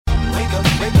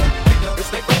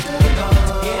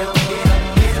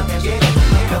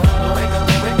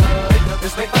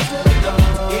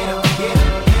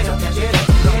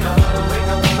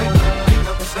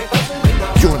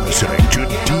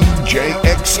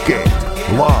Escape,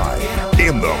 live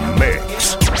in the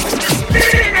mix.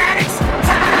 Being addicts,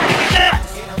 time to get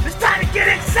nuts. It's time to get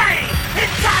insane.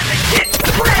 It's time to get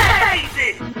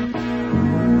crazy.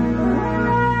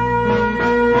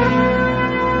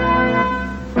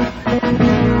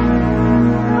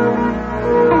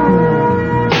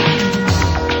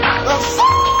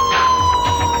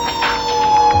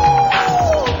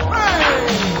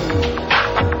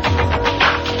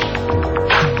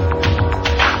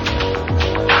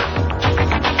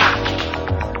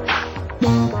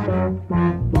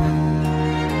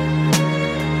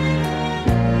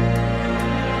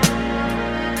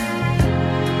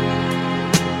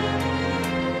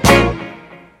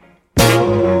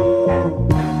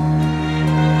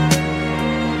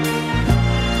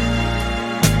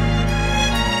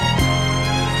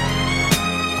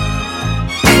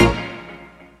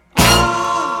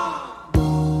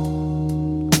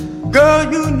 Girl,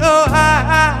 you know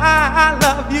I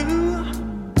love you,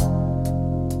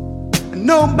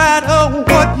 no matter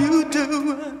what you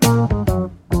do.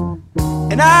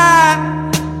 And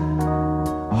I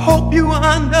hope you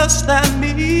understand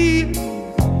me.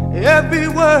 Every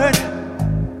word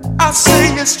I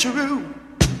say is true,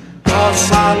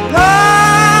 'cause I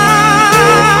love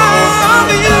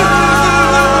you.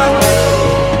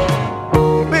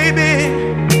 Baby,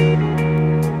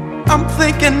 I'm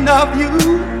thinking of you,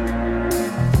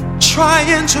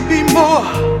 trying to be more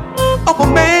of a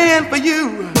man for you.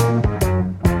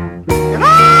 And I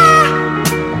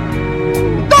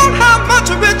don't have much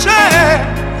riches,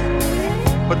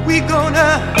 but we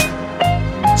gonna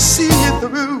see it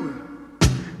through,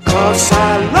 'cause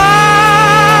I love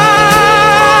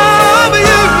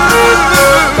you.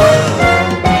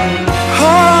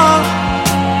 Oh,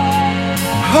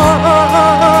 oh, oh,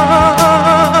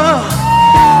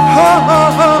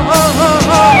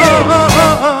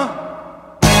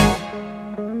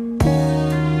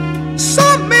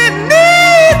 some men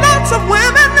need lots of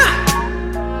women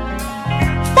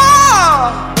for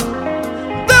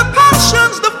their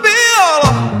passions to feel,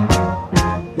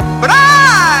 but I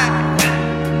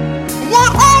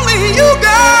want only you,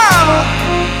 girl.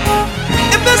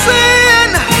 If it's in,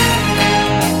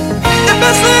 if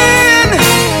it's in,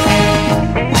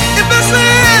 if it's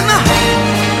in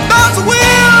God's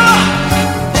will,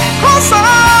 closer,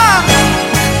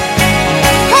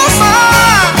 closer.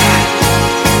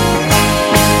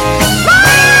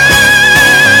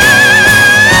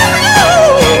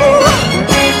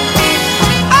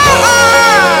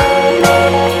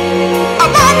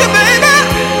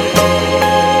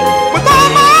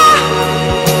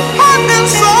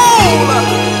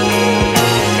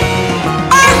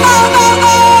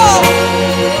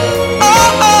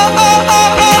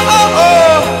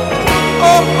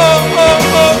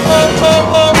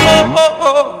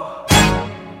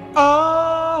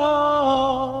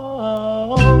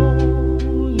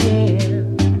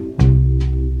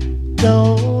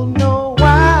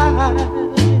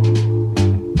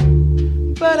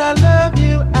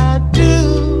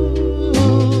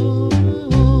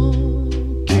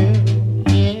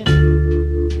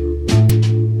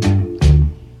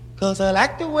 I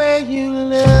like the way you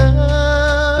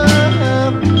love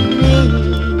me,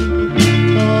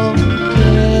 oh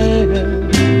girl.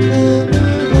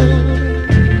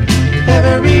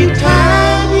 Every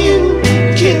time you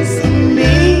kiss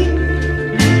me,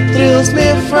 thrills me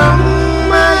from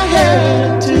my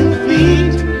head to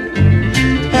feet,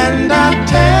 and I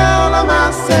tell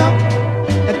myself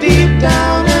that deep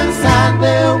down inside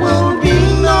there will be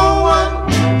no one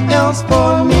else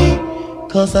for me,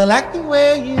 'cause I like the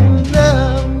way you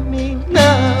love me,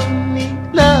 love me,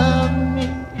 love me,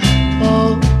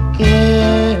 oh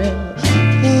girl.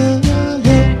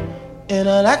 And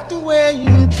I like the way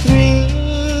you thrill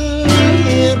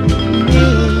me,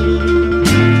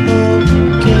 oh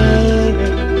girl.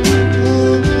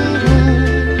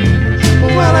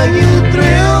 Well, you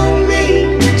thrill me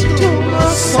to my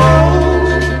soul,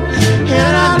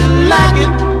 and I like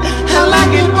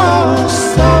it oh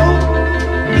so.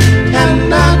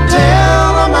 And I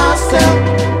tell myself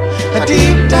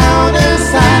deep down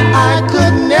inside I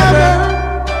could never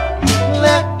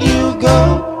let you go.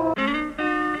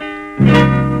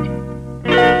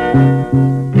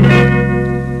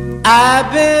 I've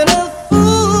been a fool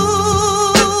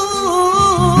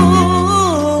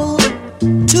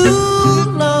too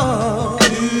long.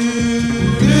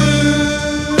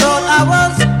 Thought I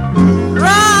was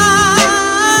right,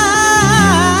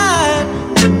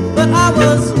 but I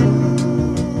was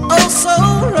oh so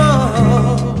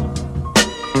wrong.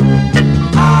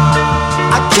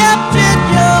 I captured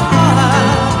your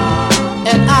heart,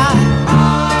 and I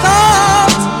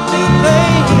thought to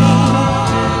play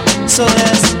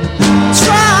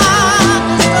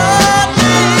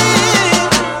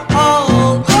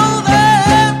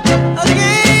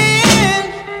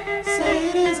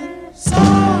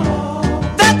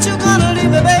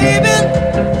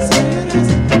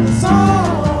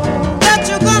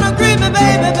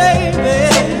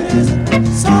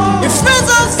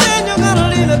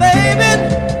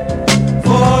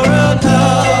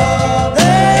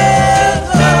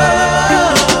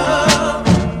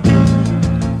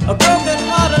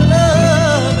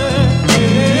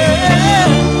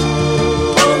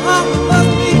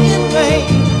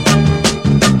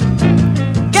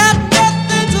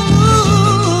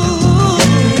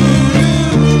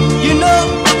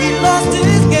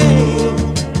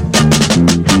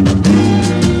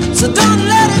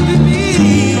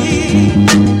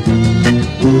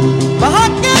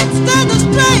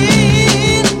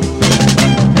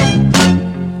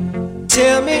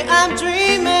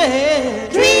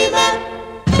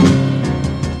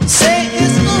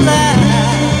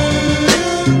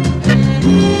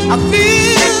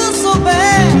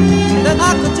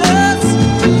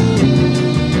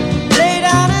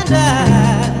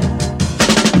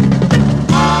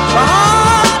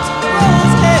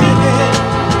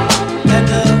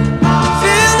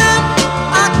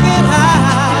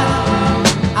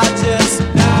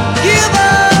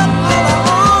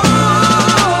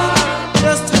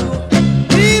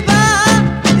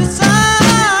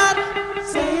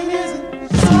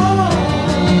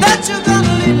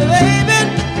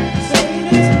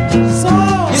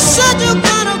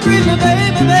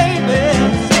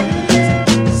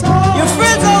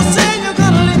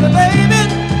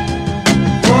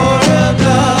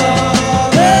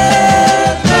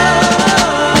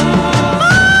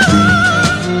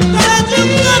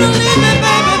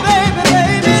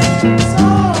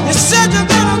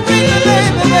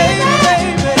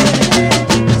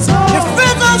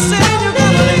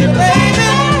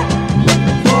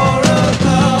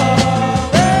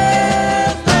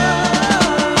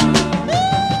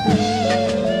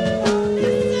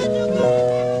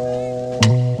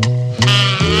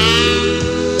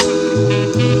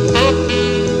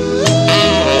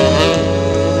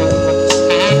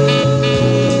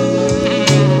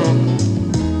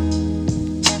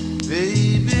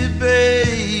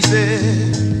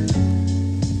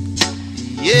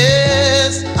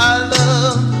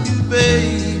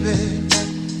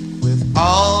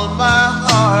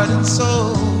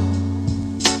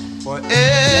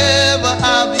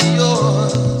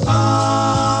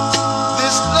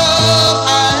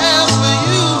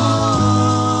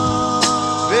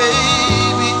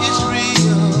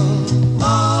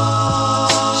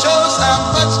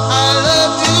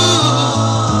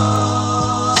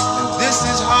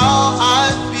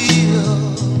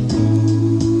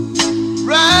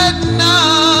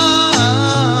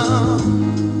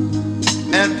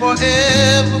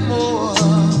forevermore.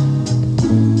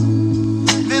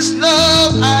 This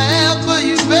love I have for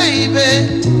you,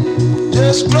 baby,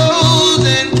 just grows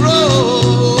and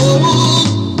grows.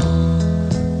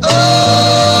 Oh,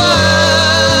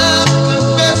 I'm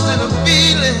confessing a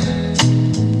feeling.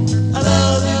 I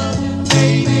love you,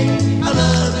 baby. I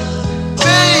love you,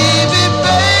 baby,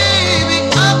 baby.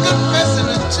 I'm confessing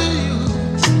it to you.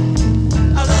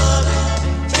 I love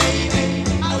you, baby.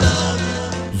 I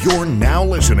love you. You're now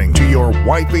listening to your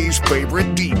wifey's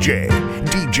favorite DJ,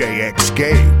 DJ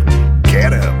Escape.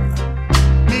 Get him.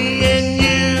 Me and you.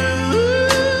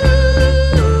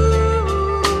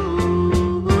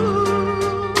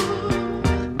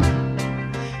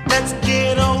 Let's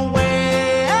get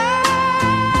away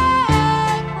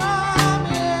from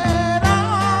it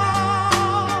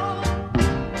all.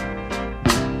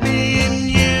 Me and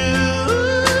you.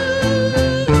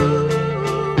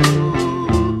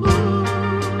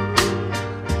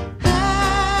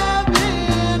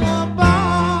 Having a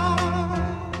ball.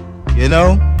 You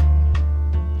know,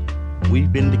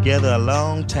 we've been together a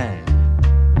long time.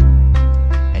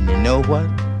 And you know what?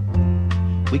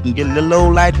 We can get a little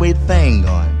old lightweight thing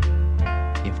going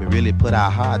if we really put our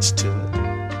hearts to it.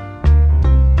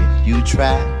 If you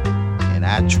try and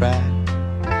I try,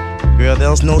 girl,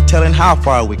 there's no telling how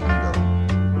far we can go.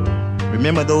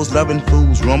 Remember those loving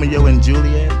fools, Romeo and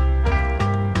Juliet?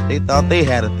 They thought they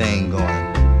had a thing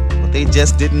going, but they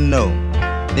just didn't know.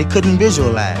 They couldn't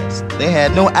visualize. They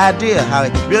had no idea how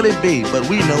it could really be, but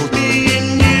we know. Me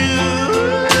and you.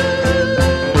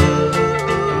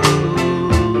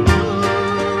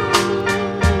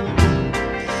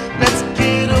 Let's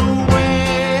get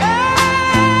away.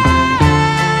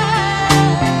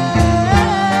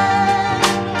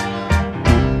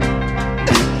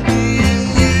 Me and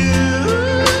you.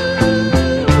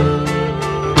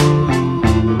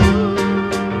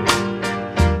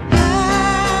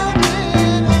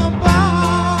 Having a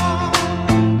ball.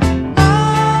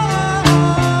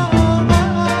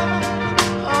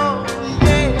 Oh,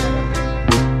 yeah.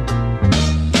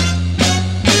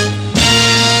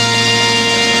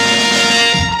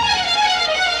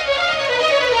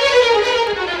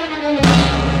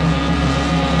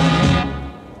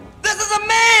 This is a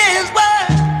man's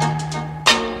world.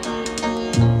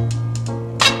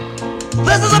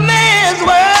 This is a man's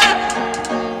world.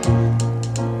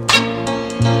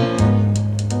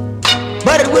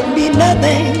 But it wouldn't be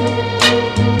nothing,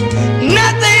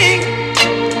 nothing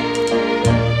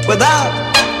without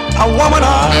a woman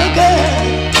or a girl.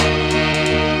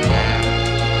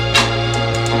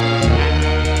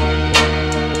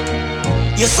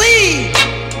 You see,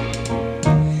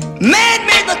 man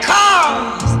made the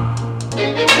cars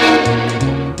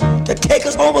to take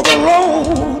us over the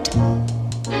road.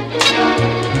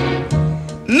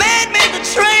 Man made the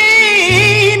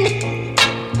train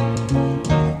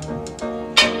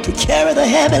to carry the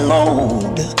heavy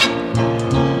load.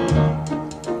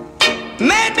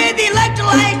 Man made the electric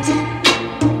light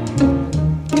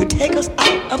to take us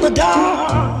out of the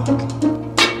dark.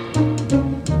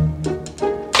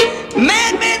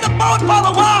 Man made the boat for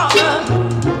the water,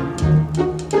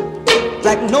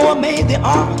 like Noah made the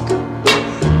ark.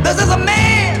 This is a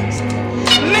man's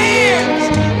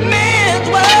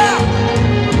world.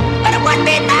 But it wouldn't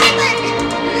be nothing,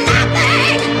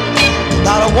 nothing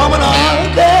without a woman or a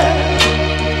girl.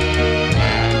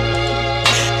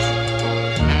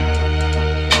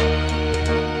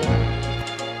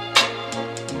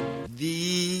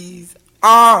 These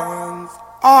arms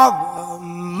are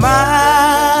mine.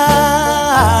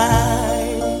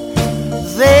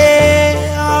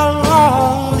 They are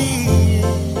lonely,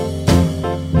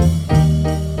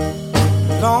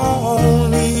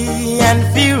 lonely and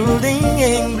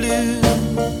feeling blue.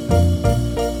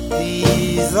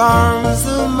 These arms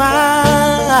of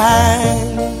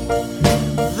mine,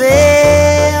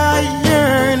 they are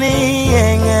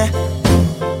yearning,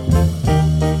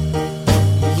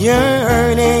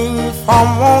 yearning for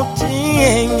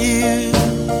wanting you.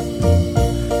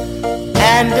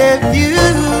 And if you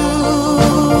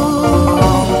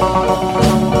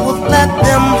would let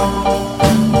them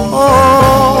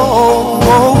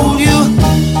hold you,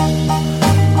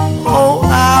 oh,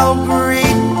 how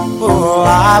grateful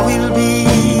I will be.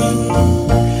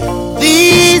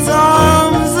 These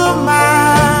arms of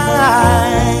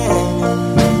mine,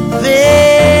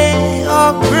 they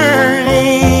are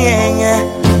burning,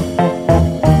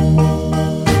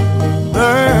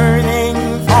 burning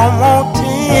for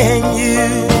wanting you.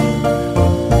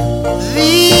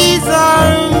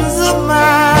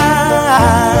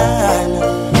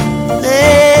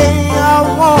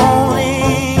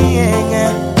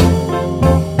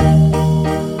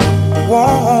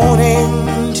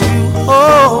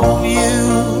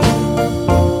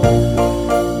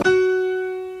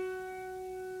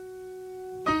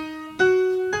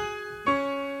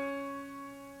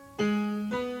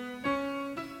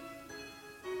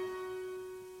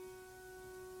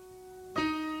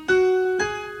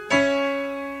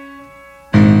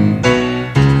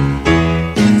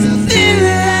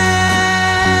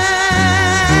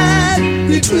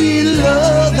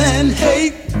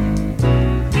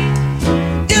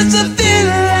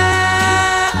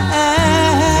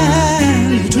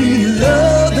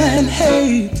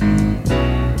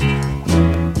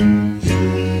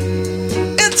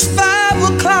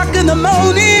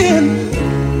 morning,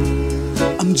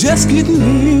 I'm just getting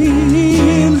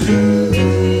in.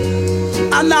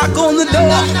 I knock on the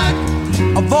door,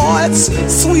 a voice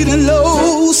sweet and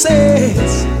low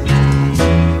says,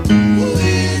 "Who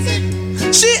is it?"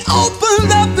 She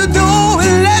opened up the door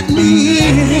and let me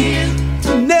in.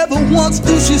 Never once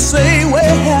do she say,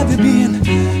 "Where have you been?"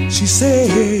 She said,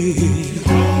 "You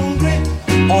hungry?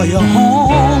 Are you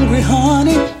hungry,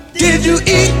 honey? Did you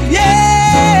eat?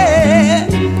 Yeah.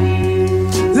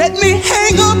 Let me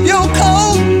hang up your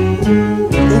coat."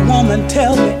 The woman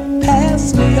tell me, "Pass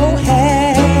me your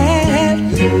hat."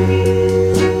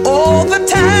 All the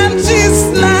time she's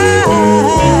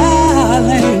smiling,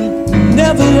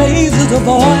 never raises a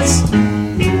voice.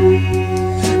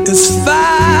 It's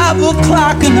 5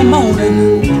 o'clock in the morning,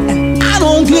 and I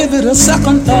don't give it a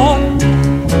second thought.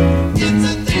 It's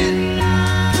a thin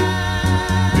line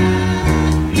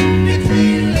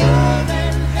between love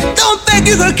and hate. Don't think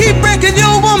you can keep breaking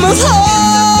your woman's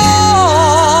heart.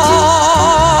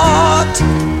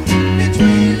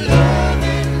 Between love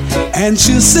and hate. And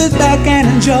she'll sit back and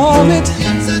enjoy it.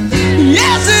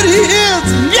 Yes, it is.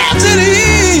 Yes, it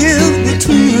is.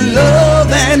 Between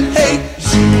love and hate.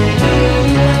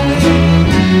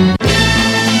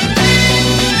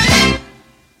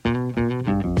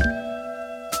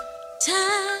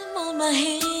 Time on my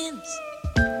hands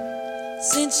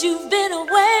since you've been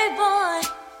away, boy.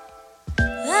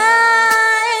 I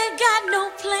ain't got no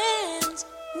plans.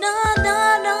 No, no,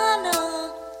 no, no.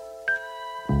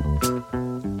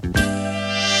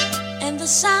 And the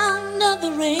sound of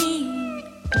the rain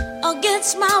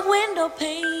against my window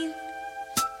pane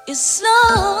is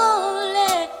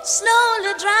slowly,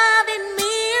 slowly driving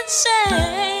me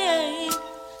insane.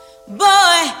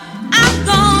 Boy, I'm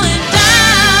going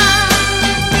down.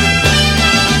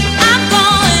 I'm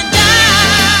going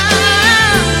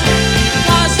down.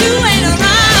 'Cause you ain't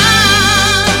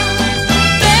around.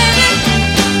 Baby,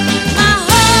 my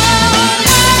whole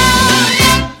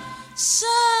life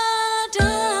shut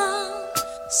down.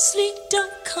 Sleep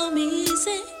don't come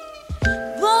easy.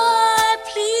 Boy,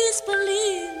 please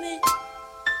believe me.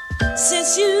 Since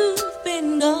you've been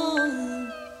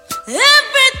gone,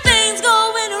 everything's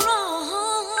going wrong.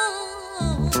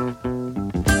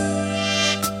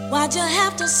 Why'd you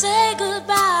have to say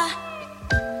goodbye?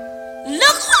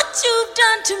 Look what you've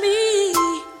done to me.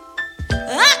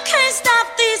 I can't stop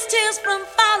these tears from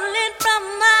falling from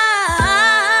my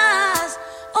eyes.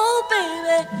 Oh,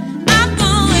 baby, I'm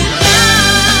going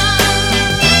down.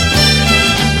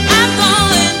 I'm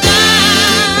going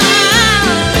down.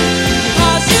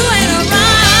 'Cause you ain't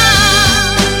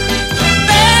around.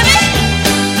 Baby,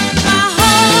 my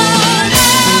whole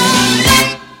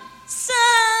life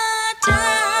shut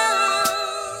down.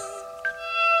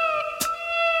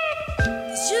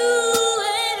 'Cause you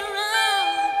ain't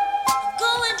around. I'm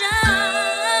going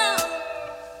down.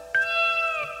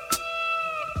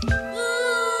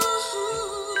 Ooh,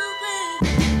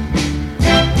 baby.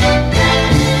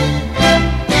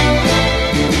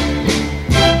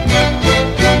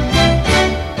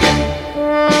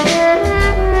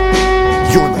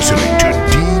 You're listening to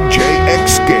DJ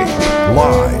Escape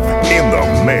live in the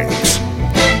mix.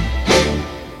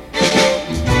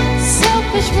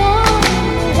 Selfish one,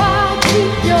 why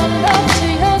keep your love to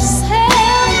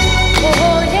yourself?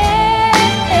 Oh yeah,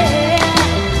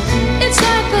 it's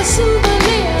like a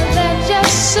souvenir that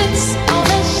just sits on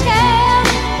a shelf.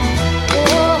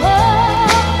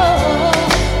 Oh,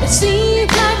 it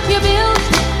seems like you built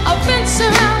a fence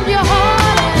around your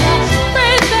heart, and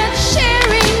afraid that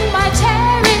sharing might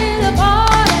tear it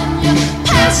apart, and you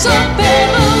pass up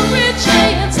every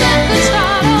chance that could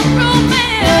start a romance.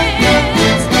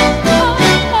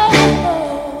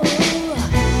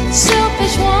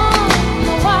 Selfish one,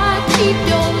 why keep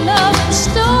your love in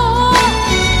store?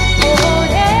 Oh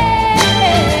yeah,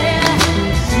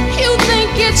 you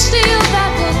think it's still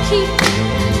that will keep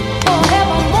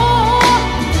forevermore.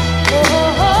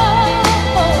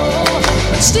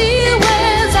 But still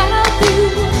wears out you,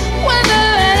 whether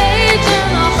an age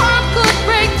and a heart could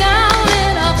break down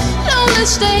in a lonely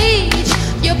stage.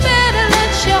 You better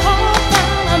let your heart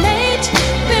find a mate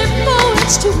before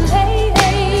it's too late.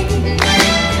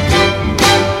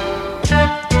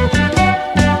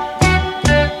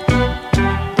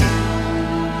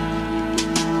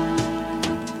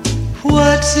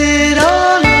 What's it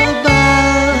all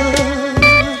about?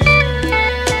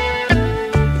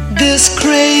 This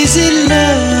crazy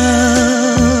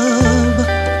love.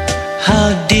 How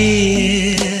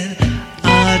did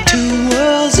our two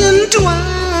worlds entwine?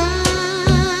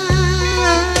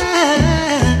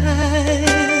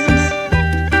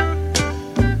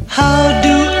 How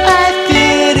do I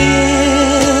fit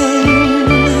in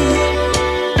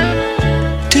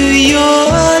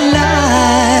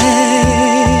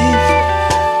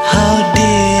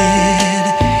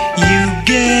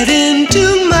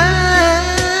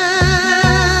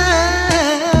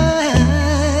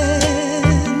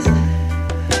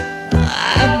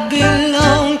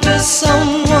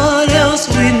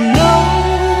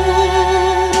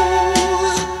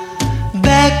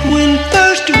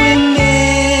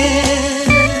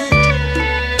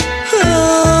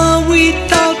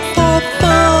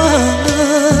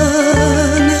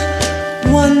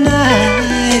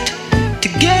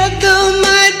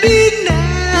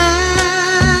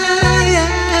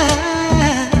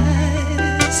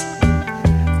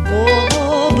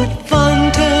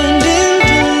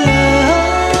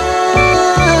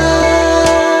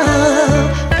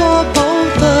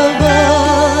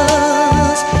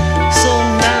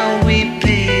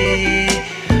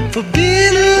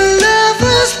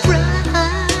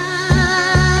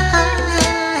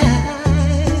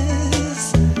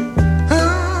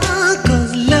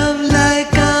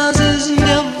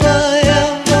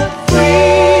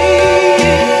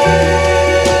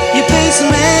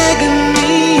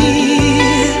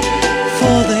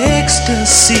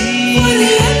ecstasy.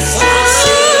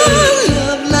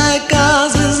 Love like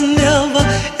ours is never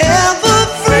ever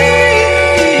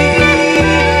free.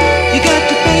 You got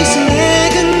to face an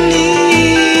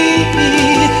agony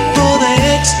for the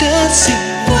ecstasy.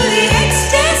 For the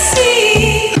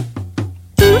ecstasy.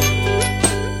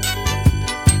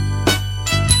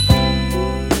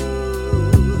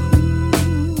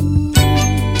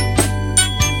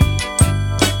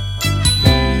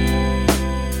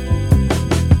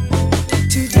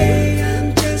 Today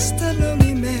I'm just a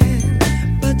lonely man,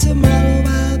 but tomorrow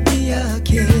I'll be a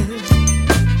king.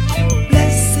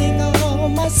 Blessing all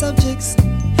my subjects,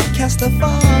 cast a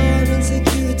far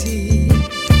insecurity.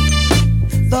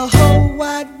 The whole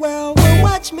wide world will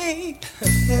watch me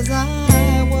as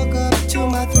I walk up to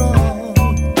my throne.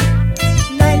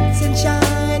 Knights in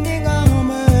shining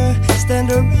armor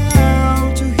stand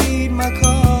around to heed my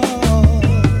call.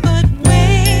 But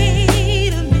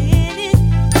wait a minute,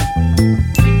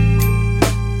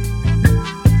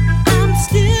 I'm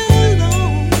still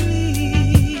lonely.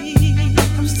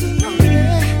 I'm still lonely,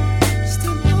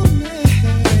 still lonely.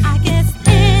 I guess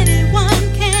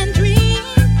anyone can dream,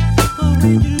 but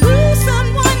when you lose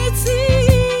someone, it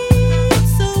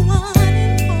seems so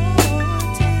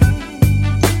unimportant.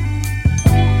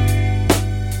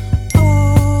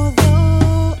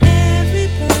 Although every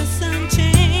person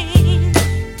changes,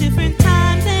 different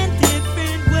times and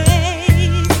different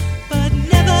ways, but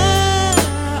never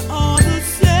all the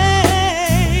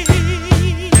same.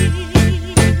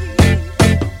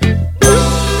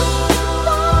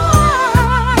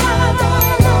 Have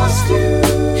I lost you?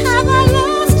 Have I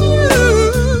lost you?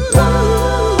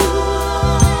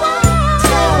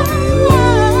 Tell me why.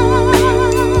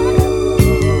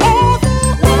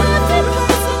 Although every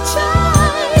person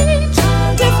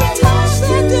changes, different times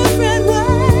and different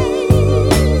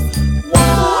ways,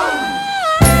 why?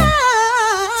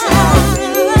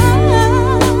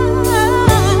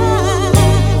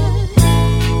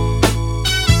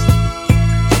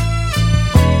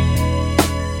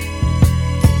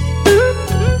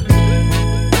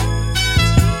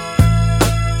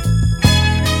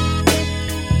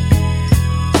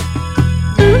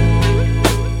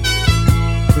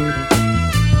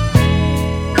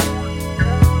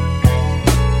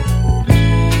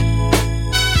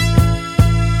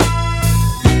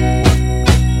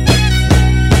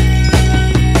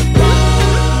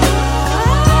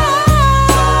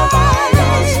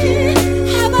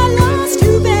 Have I lost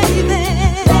you, baby?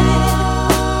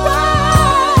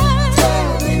 Why?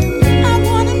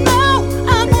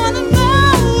 I wanna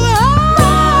know,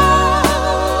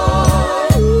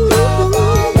 Have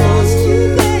I lost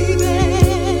you, baby?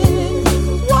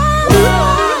 Why?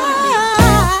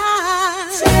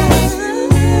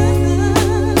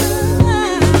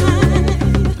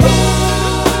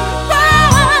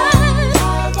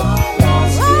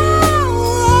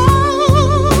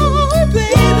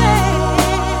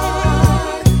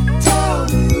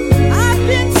 I've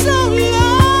been so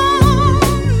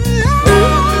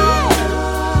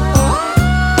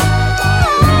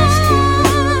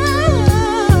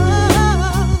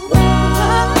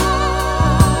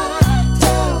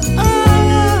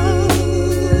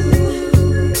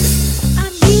I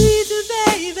need you,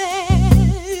 baby.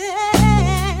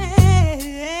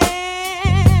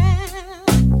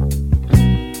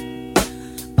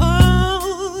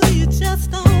 Oh, you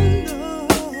just don't know.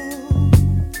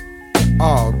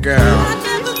 Oh, girl. I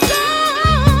never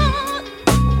thought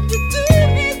you'd do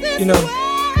me this You know,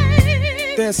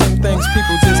 way. There's some things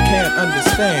people just can't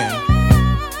understand.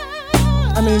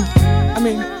 I mean,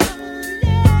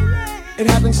 it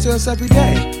happens to us every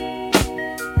day.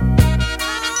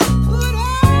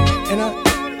 And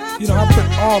I put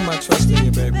all my trust in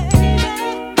you, baby.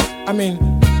 I mean,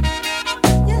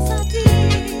 Yes, I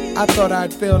did. I thought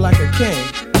I'd feel like a king.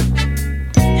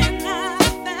 And I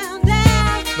found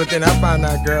out But then I found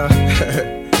out, girl,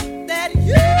 that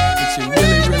you that you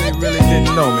really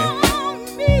didn't know me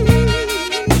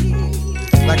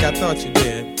like I thought you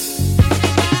did.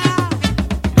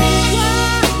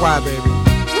 Why, baby?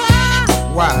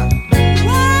 Why?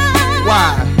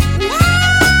 Why?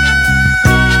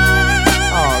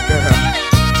 Oh, girl.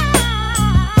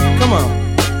 Come on.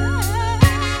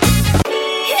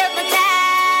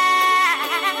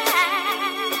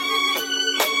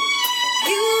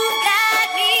 You got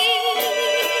me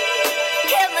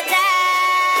hypnotized.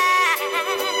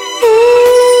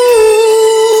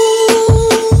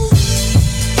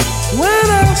 When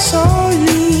I saw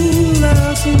you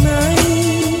last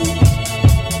night,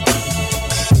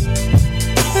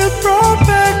 it brought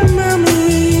back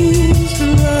memories to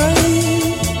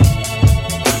life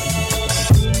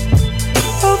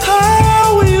of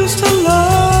how we used to love.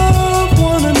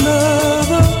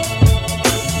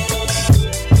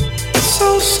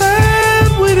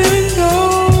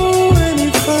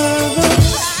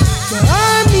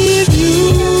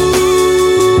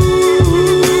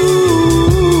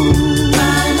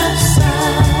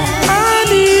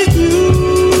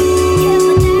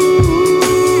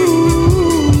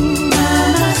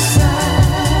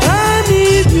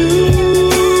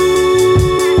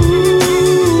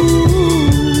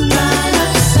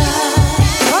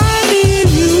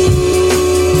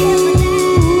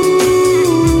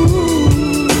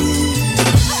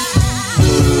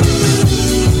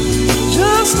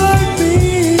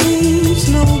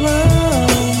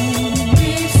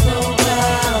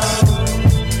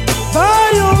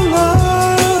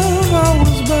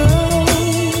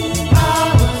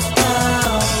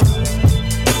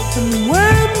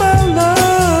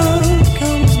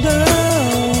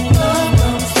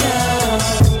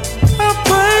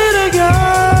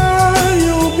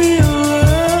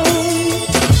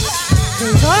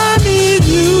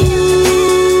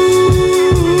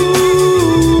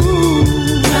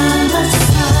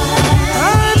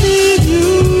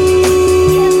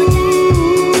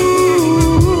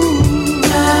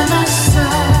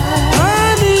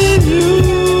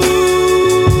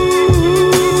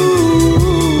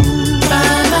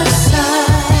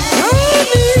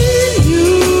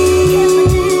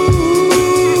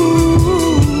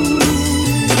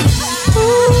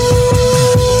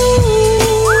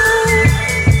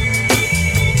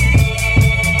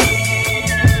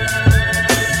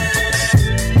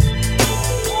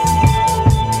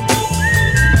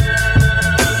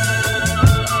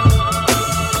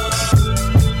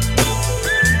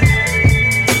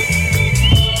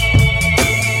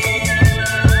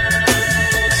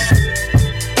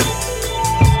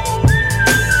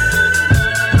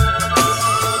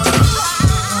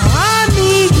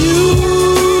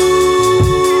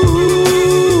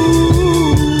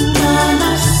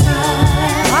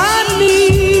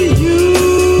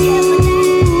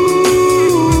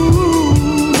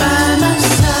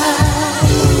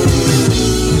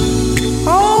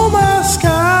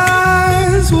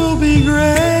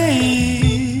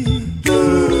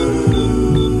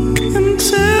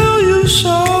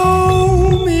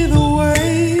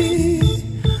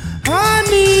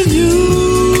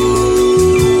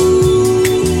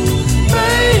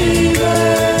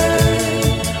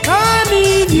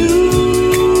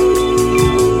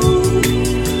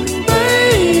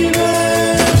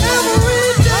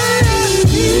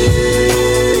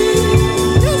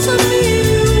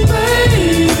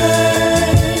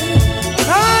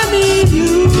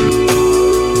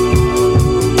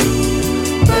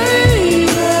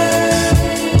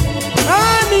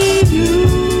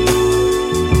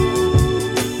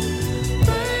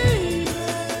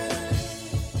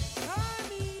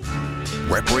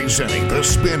 Representing the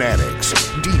Spin Addicts,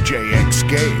 DJ X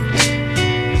Gabe.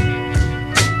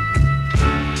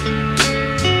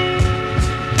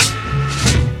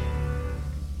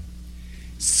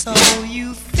 So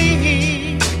you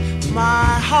think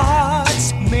my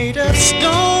heart's made of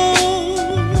stone,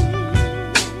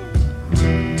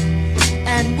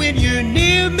 and when you're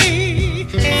near me,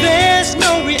 there's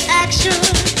no reaction.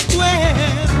 Where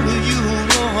will you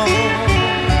roam?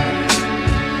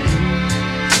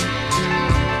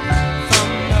 From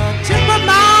the tip of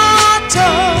my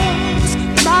toes,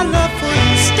 my love for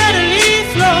you steadily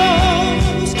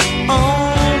flows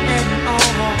on and on.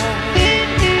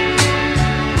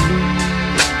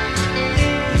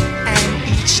 And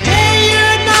each day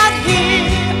you're not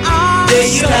here, I'm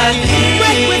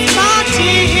wet with my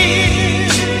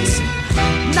tears.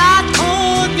 Not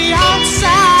on the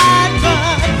outside,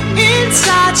 but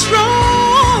inside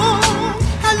strong.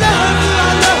 I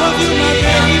love you, my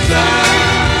baby.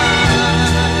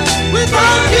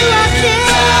 Without you I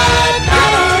can't.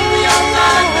 Not on the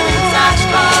outside, but inside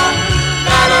strong.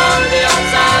 Not on the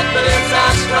outside, but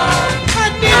inside strong.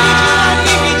 I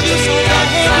need you so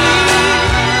badly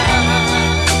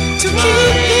to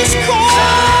keep this cold.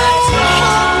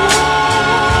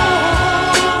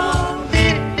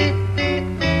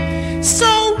 So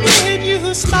when you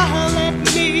smile at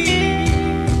me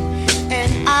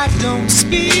and I don't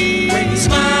speak, when you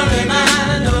smile and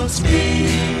I don't speak,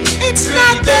 it's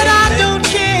not that I don't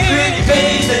care, pretty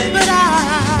baby, but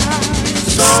I'm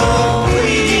so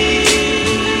weak.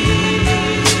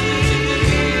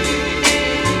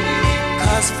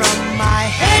 'Cause from my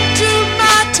head to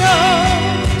my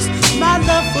toes, my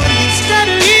love for you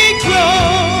steadily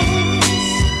grows.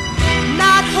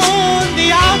 Not on the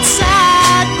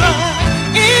outside, but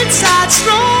inside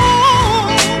strong.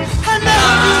 I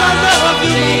love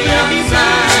you, baby.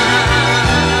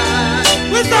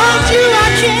 Without you I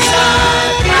can't.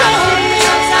 Not on the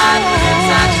outside, but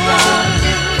inside strong.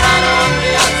 Not on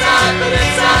the outside, but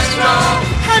inside strong.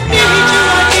 I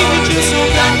need you so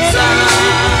badly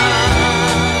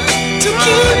to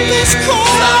keep this cold.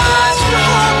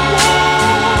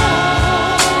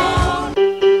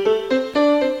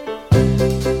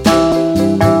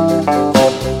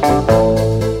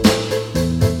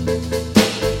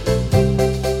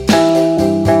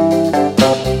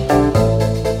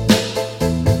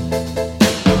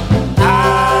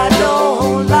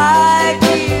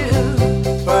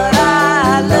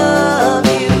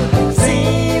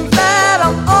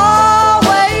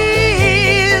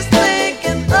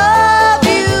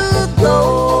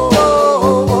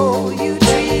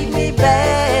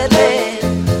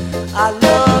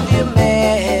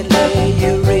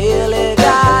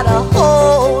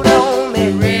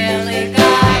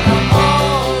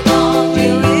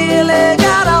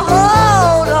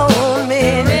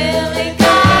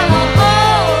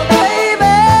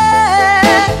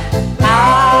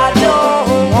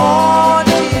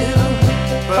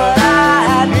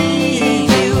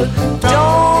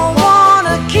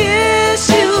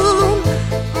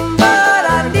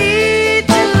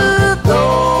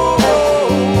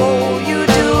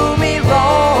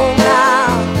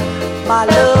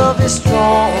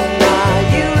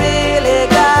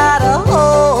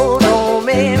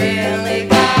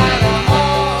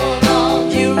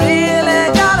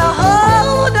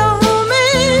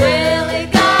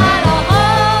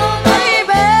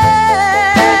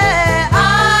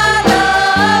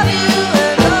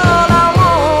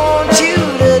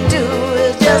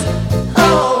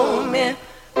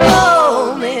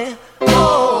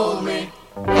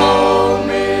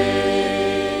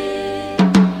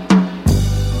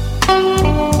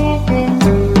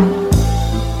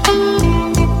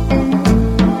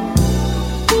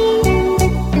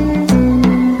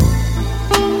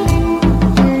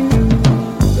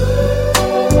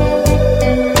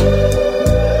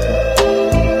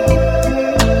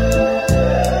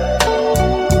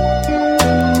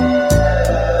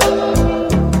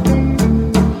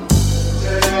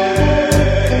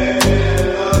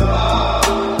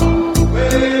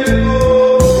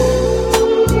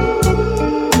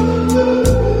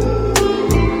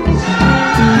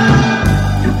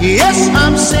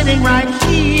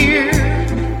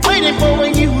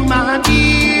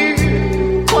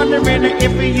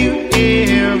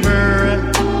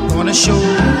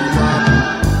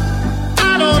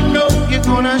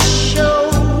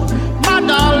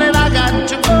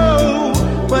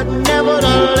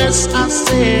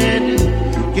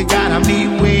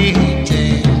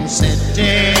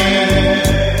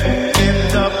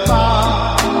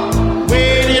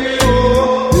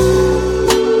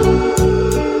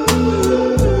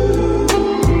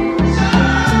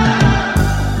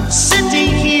 Sitting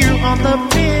the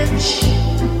bench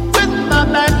with my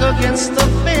back against the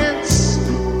fence,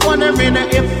 wondering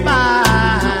if I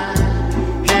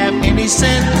have any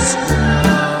sense.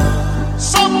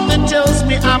 Something tells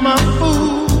me I'm a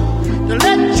fool to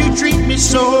let you treat me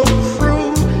so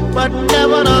cruel, but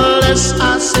nevertheless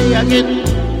I say again,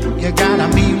 you gotta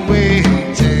be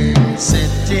waiting,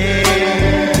 sitting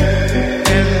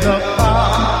in the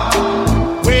park,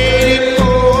 waiting for.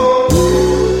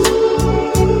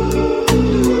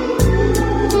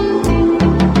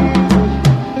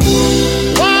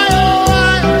 Why, oh,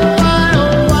 why, oh, why,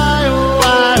 oh, why, oh,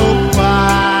 why, oh, why?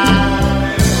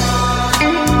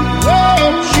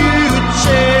 Won't you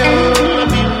tell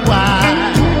me why?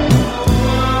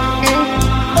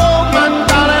 Oh, my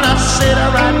darling, I said it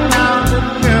right now,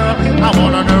 girl, I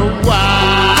wanna know why.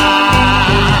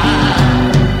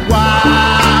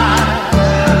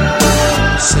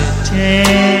 Sitting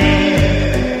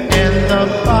in the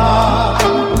bar,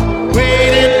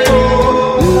 waiting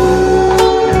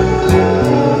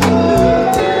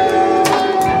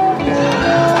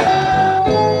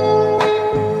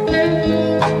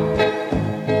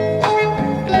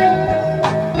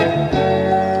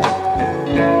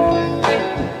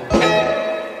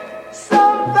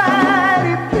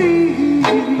somebody, please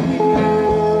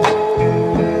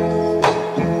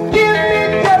give me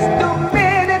just a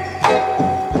minute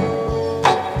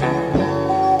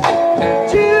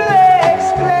to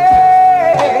explain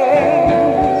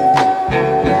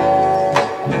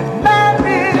my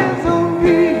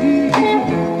misery.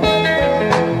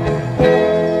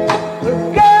 The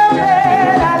girl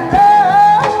that I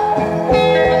love,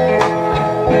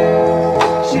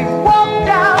 she walked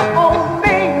out on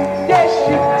me, yes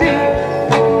she did.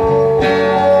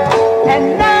 And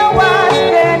now I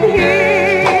stand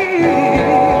here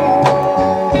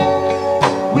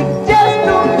with just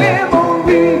a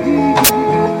memory.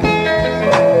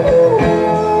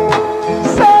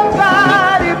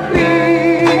 Somebody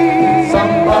please,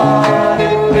 somebody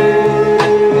please,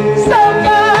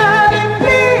 somebody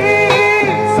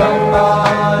please, somebody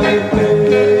please,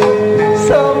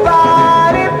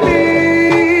 somebody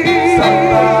please,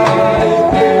 somebody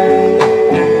please,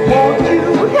 won't you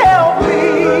help me?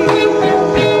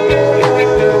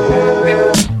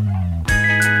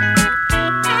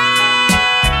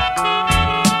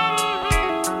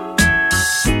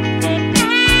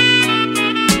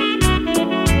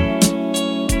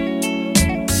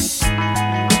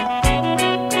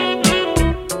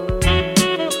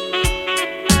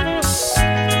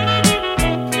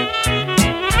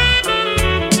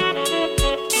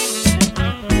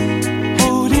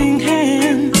 Holding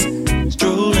hands,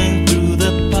 strolling through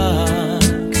the park.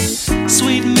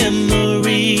 Sweet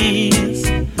memories,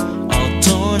 all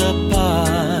torn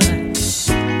apart.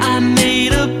 I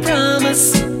made a promise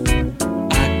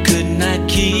I could not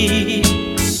keep.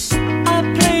 I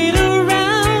played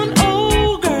around,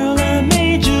 oh girl, I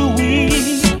made you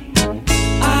weep.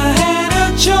 I had a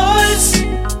choice,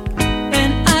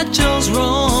 and I chose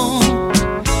wrong.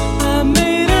 I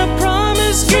made a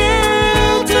promise,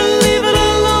 girl, to leave it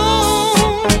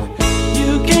alone. You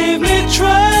gave me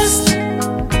trust,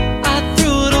 I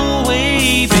threw it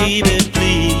away, baby,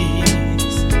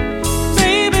 please.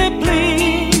 Baby,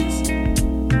 please.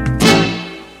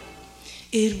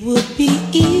 It would be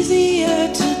easier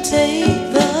to take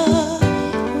the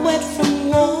wet from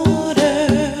water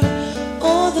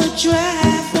or the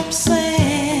dry from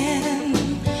sand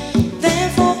than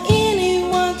for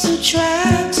anyone to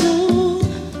try to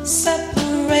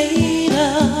separate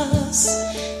us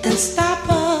and stop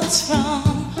us from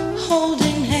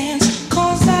holding hands.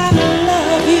 'Cause I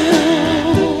love you.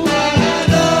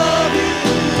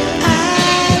 I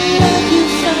love you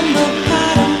from the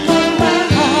bottom of my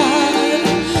heart.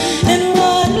 And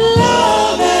what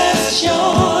love has shown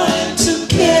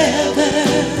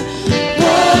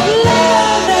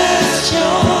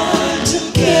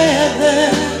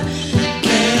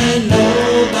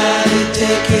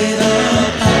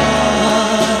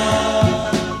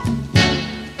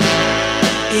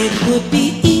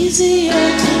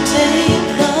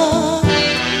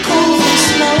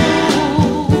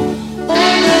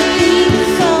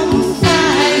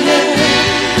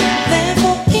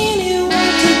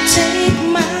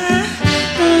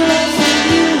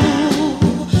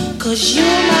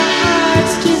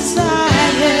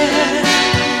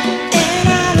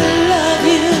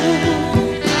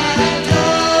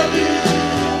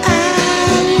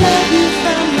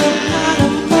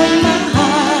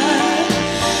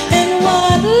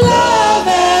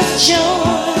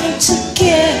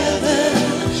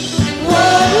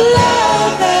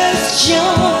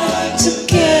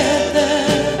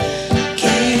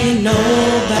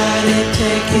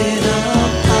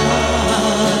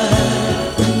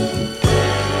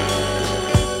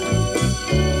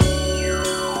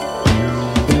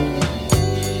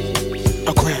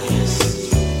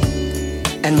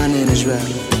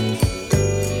driver.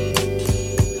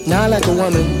 Now I like a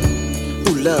woman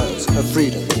who loves her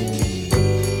freedom.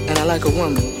 And I like a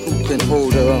woman who can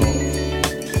hold her own.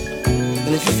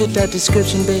 And if you fit that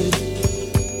description, baby,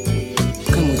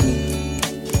 come with me.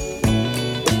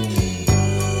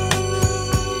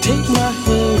 Take my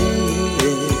hand.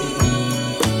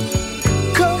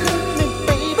 Come with me,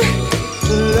 baby,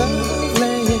 to love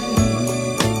land.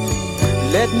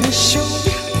 Let me show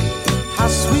you how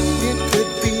sweet it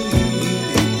could be.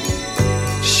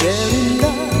 Sharing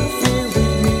love here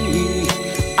with me.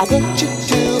 I want you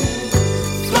to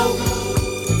float,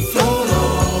 float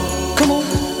on. Come on,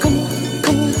 come on,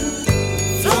 come on.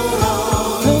 Float on,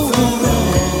 float on.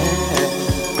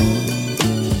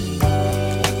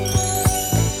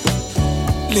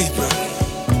 Libra.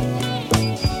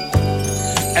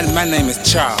 And my name is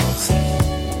Charles.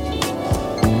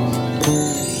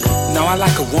 Now I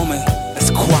like a woman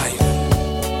that's quiet.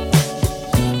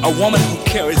 A woman who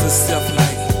carries herself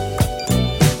like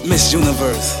Miss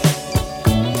Universe.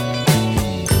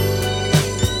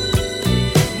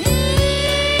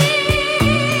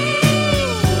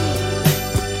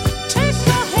 Take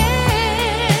my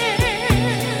hand,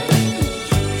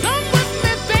 come with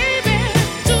me, baby,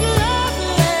 to love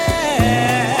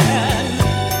land.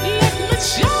 Let me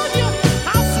show you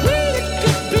how sweet it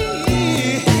could be.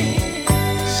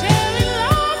 Sharing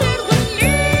love it with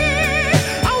me.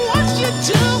 I want you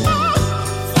to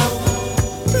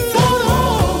float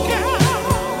on, girl,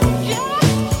 yeah.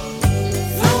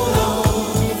 Float on,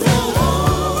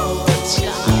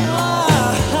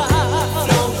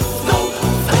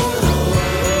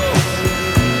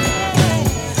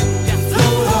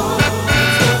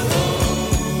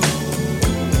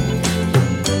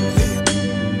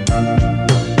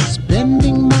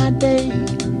 Spending my day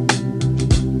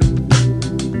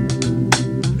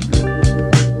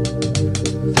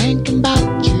thinking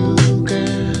about you,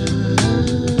 girl.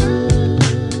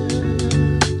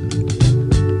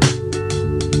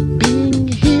 Being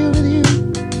here with you,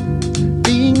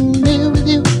 being near with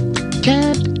you,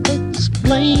 can't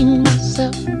explain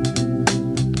myself.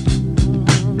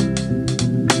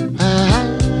 I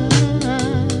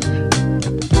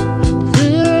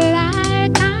feel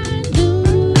like I do.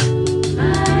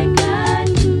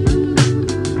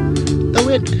 Though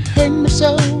it hurt me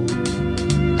so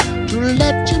to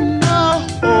let you know,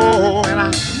 and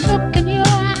I look in your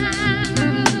eyes,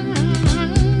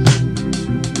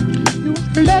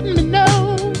 you let me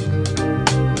know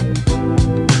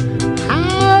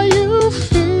how you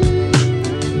feel.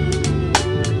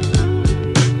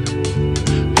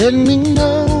 Let me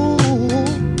know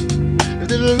if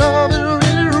the love is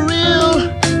really real,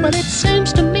 but it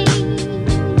seems to me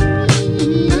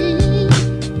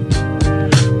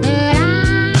that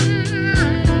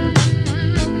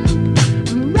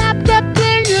I'm wrapped up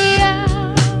in your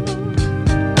love.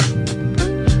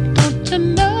 Don't you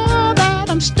know that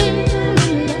I'm still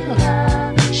in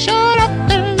love, shut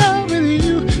up in love with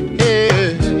you,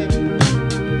 yeah.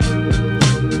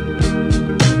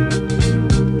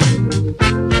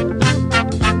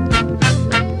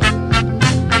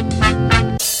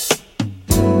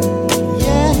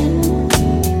 Yeah.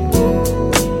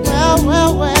 Well,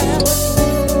 well, well.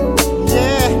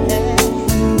 Yeah.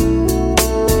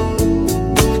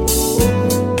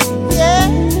 Yeah.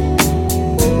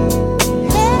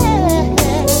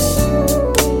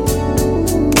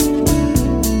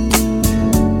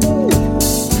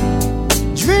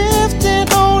 Drifting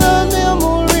on a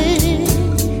memory.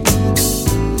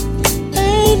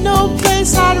 Ain't no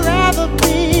place I'd rather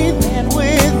be than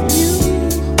with you.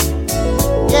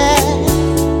 Yeah,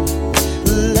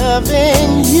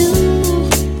 loving you.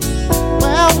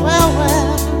 Well, well,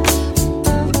 well.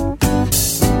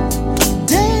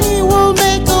 Day will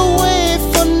make a way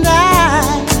for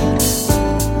night.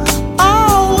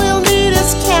 All we'll need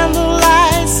is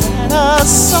candlelight and a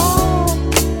song.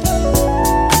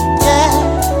 Yeah,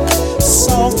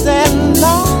 soft and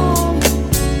long.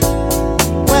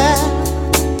 Well,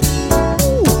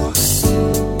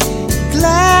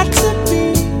 glad to be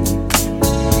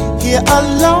here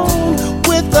alone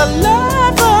with a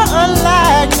lover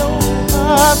unlike no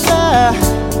other.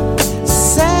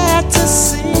 Sad to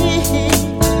see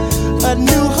a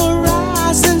new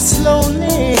horizon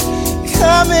slowly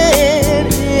coming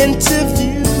into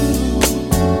view.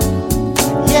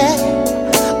 Yeah,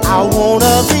 I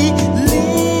wanna be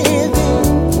living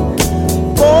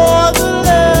for the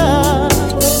love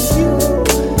of you.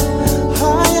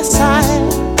 Oh, yes, I am.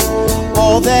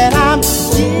 All that I'm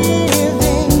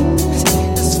giving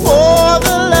is for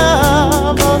the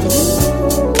love of you.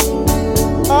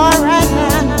 All right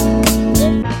now.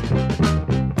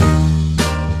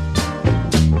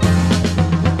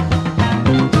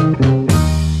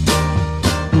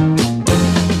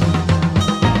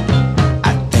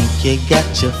 you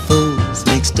got your fools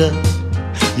mixed up.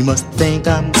 You must think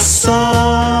I'm somebody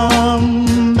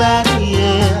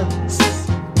else.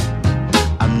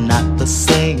 I'm not the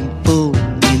same fool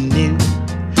you knew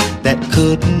that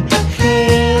couldn't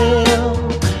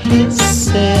help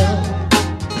himself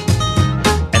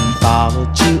and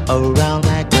followed you around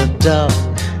like a dog,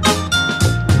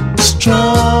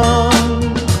 strung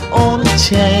on a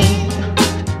chain,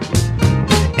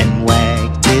 and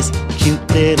wagged his cute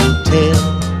little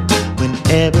tail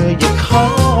whenever you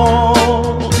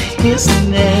called his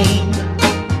name.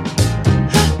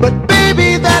 But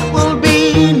baby, that will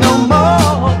be no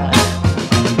more.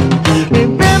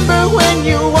 Remember when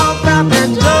you walked out the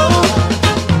door,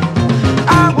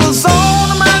 I was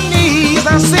on my knees.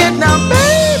 I said, now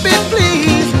baby,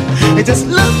 please. You just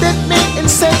looked at me and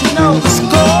said, you know the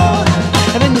score.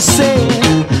 And then you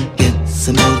said, get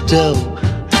some more dough,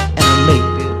 and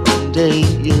maybe one day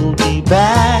you'll be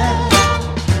back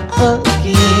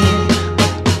again.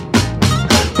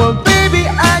 Well, baby,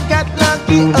 I got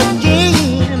lucky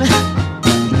again.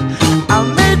 I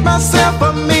made myself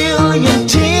a million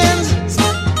tens.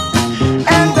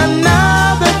 And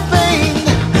another thing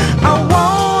I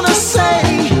wanna say,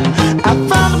 I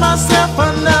found myself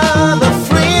another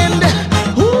friend.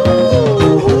 Ooh.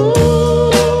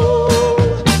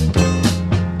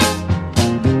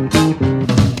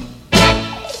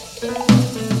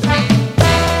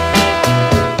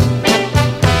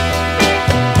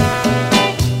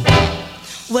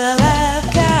 Well, I've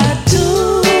got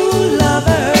two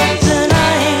lovers and I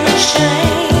ain't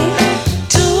ashamed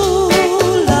to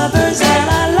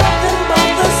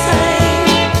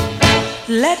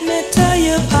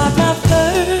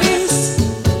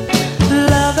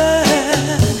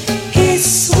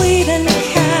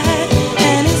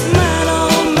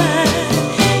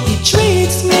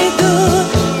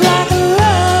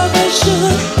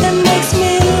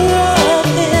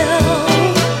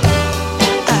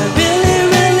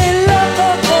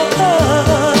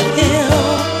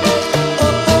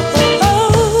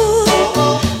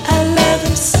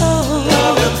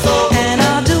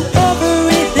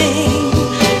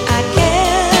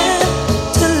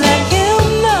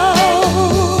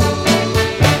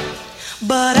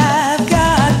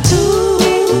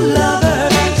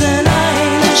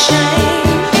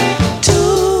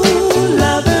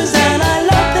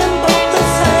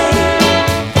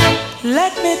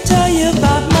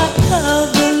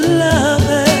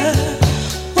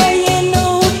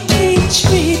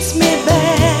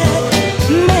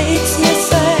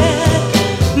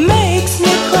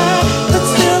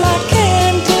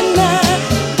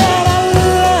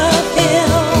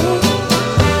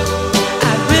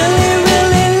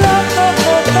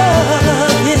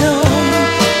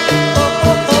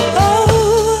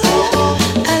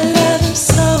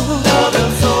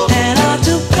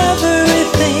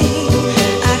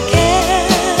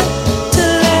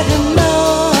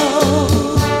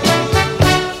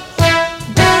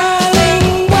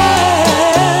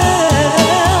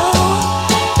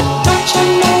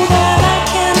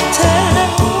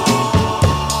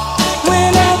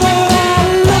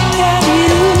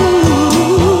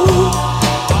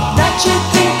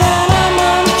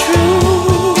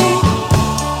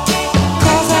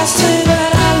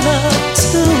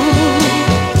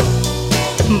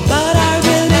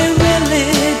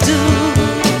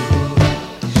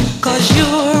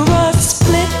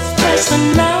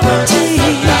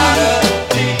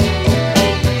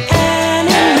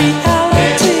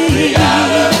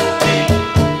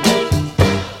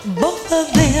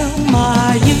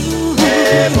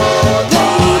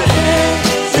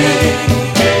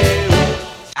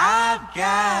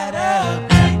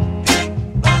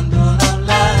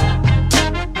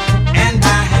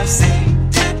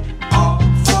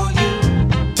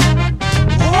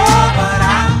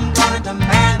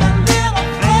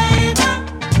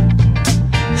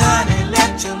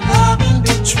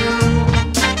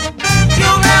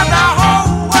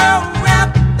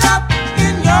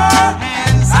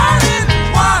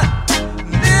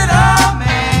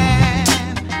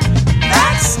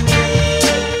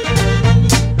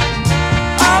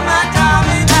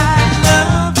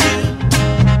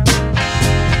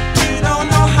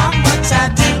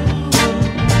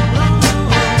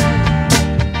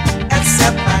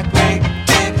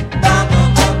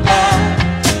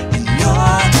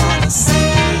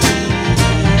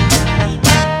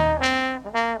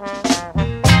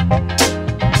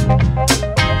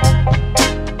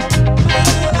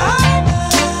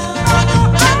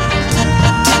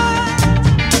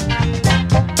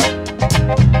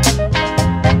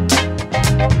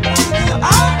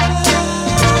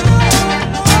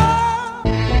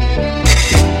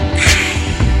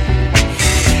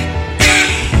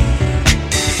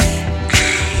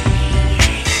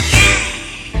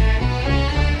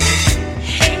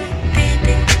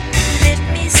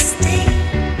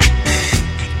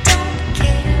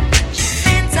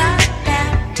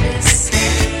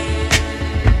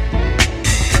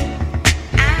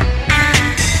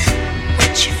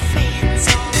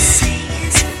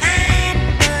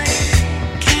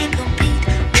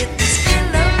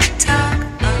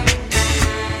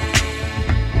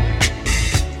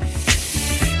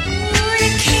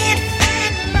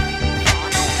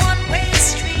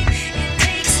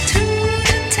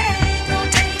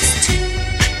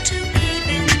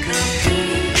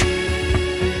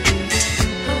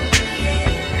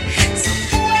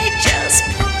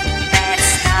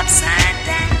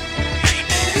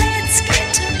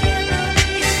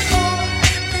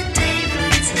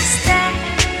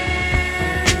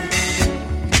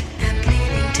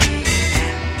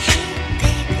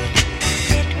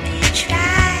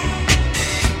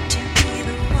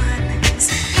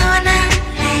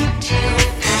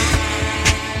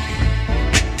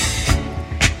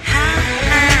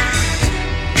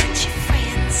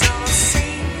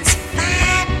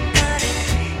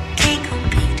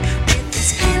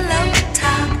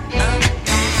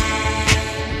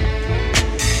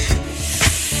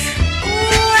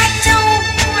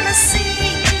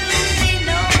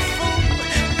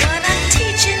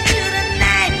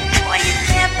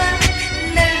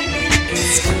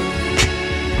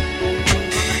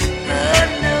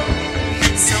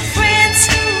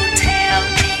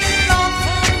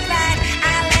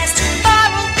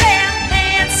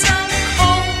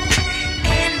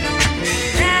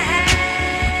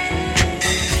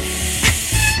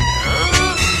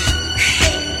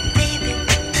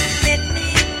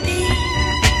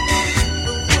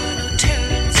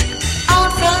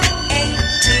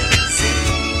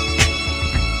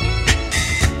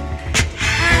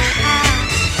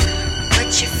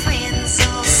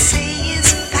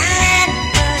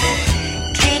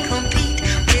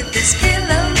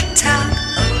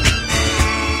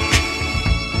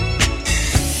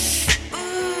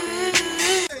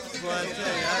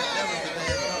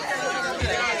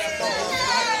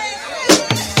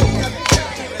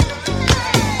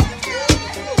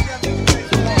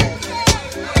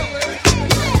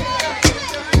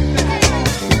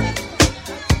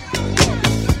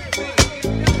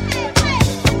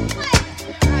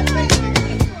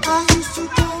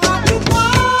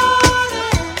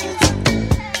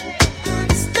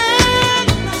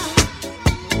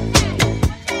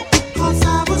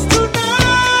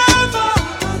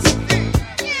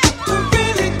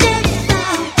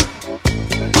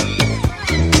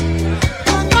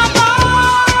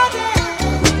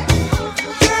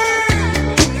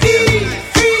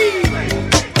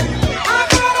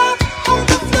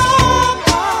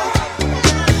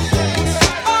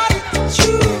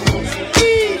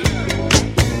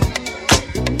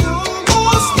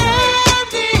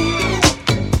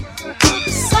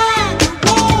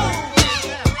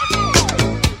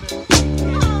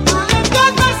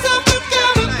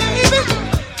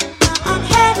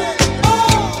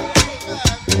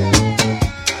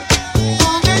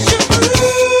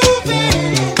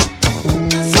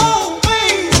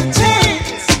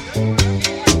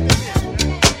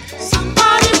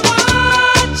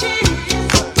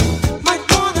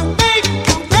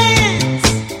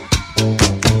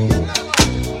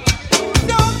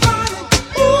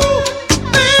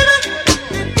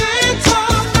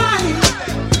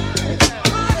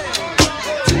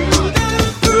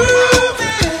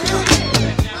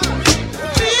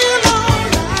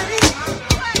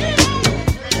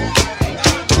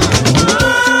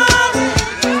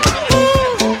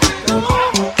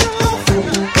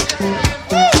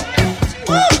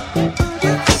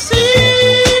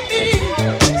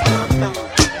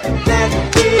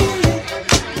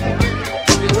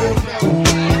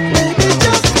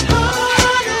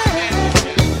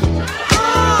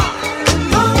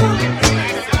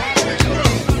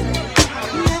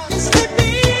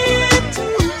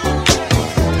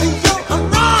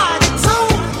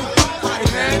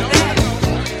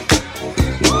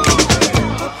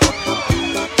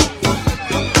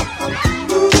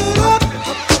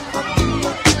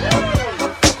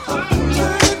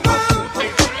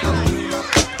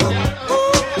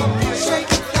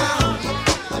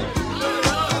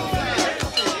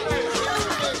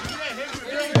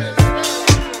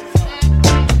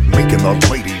making the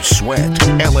ladies sweat.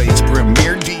 LA's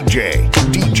premier DJ,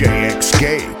 DJ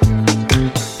Escape.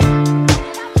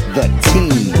 The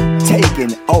team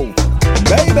taking over,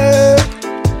 baby.